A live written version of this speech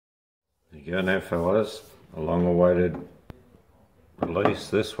There you go now, fellas. A long-awaited release.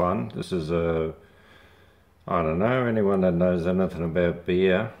 This one. This is a, I don't know, anyone that knows anything about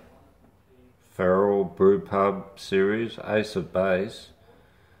beer. Feral Brew Pub series, Ace of Base.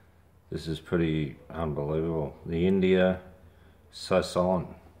 This is pretty unbelievable. The India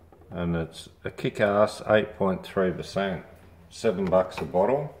Saison, and it's a kick-ass 8.3%. $7 a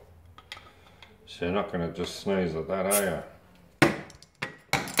bottle. So you're not going to just sneeze at that, are you?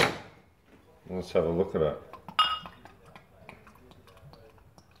 Let's have a look at it.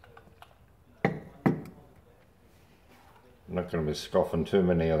 I'm not going to be scoffing too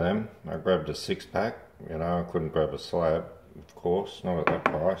many of them. I grabbed a 6-pack. You know, I couldn't grab a slab, of course, not at that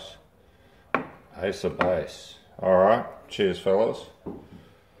price. Ace of Base. Alright, cheers fellas.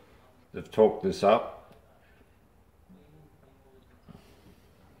 They've talked this up.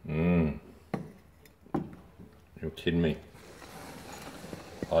 You're kidding me.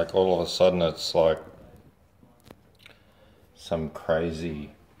 Like all of a sudden it's like some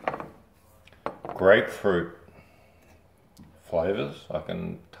crazy grapefruit flavours I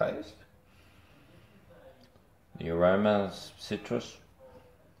can taste. The aromas, citrus.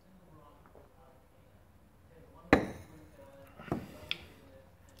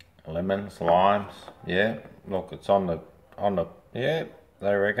 Lemons, limes, yeah. Look, it's on the, yeah,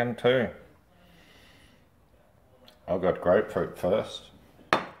 they reckon too. I got grapefruit first.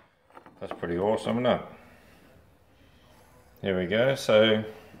 That's pretty awesome, isn't it? Here we go. So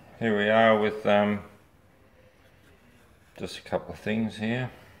here we are with just a couple of things here.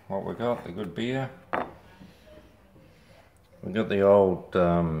 What we got? The good beer. We got the old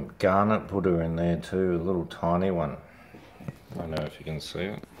garnet Buddha in there too, a little tiny one. I don't know if you can see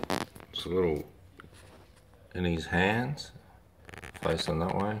it. It's a little in his hands, facing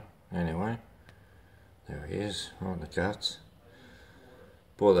that way. Anyway, there he is, right in the guts.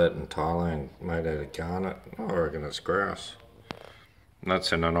 Bought that in Thailand, made out of garnet. I reckon it's grouse. And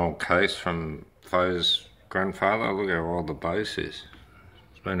that's in an old case from Fo's grandfather. Look how old the base is.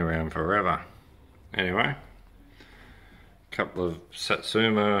 It's been around forever. Anyway, a couple of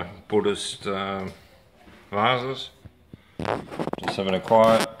Satsuma Buddhist vases. Just having a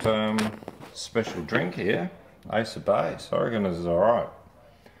quiet special drink here. Ace of Base. I reckon this is alright.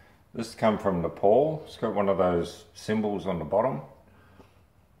 This come from Nepal. It's got one of those symbols on the bottom.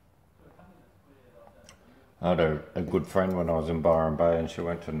 I had a good friend when I was in Byron Bay, and she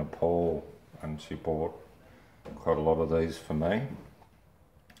went to Nepal and she bought quite a lot of these for me.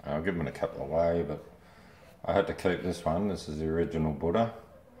 I'll give them a couple away, but I had to keep this one. This is the original Buddha,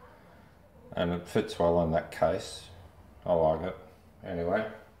 and it fits well in that case. I like it. Anyway,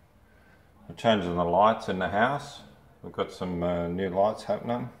 we're changing the lights in the house. We've got some new lights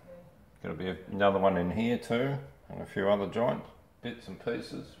happening. Gonna be another one in here too, and a few other joint bits and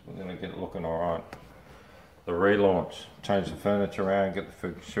pieces. We're gonna get it looking alright. The relaunch, change the furniture around, get the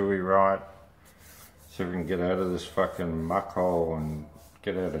feng shui right, so we can get out of this fucking muck hole and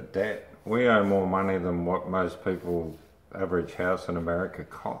get out of debt. We owe more money than what most people, average house in America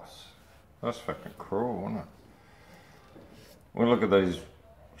costs. That's fucking cruel, isn't it? We look at these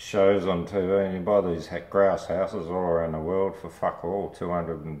shows on TV and you buy these grouse houses all around the world for fuck all,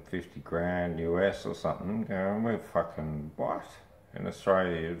 250 grand US or something. You know, we're fucking, what? In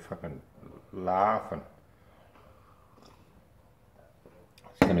Australia you'd fucking laugh. And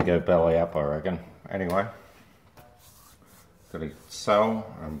it's gonna go belly up, I reckon. Anyway, gotta sell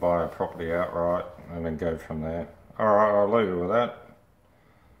and buy a property outright and then go from there. Alright, I'll leave it with that.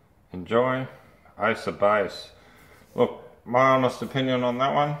 Enjoy. Ace of Base. Look, my honest opinion on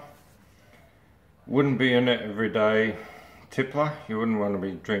that one, wouldn't be in it everyday tippler. You wouldn't want to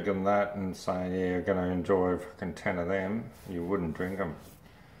be drinking that and saying, yeah, you're going to enjoy fucking 10 of them. You wouldn't drink them.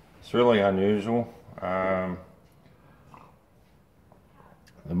 It's really unusual. The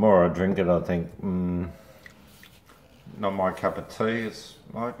more I drink it, I think, not my cup of tea. It's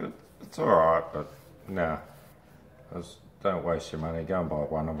like, it's alright, but nah. Just don't waste your money. Go and buy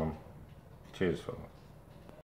one of them. Cheers for it.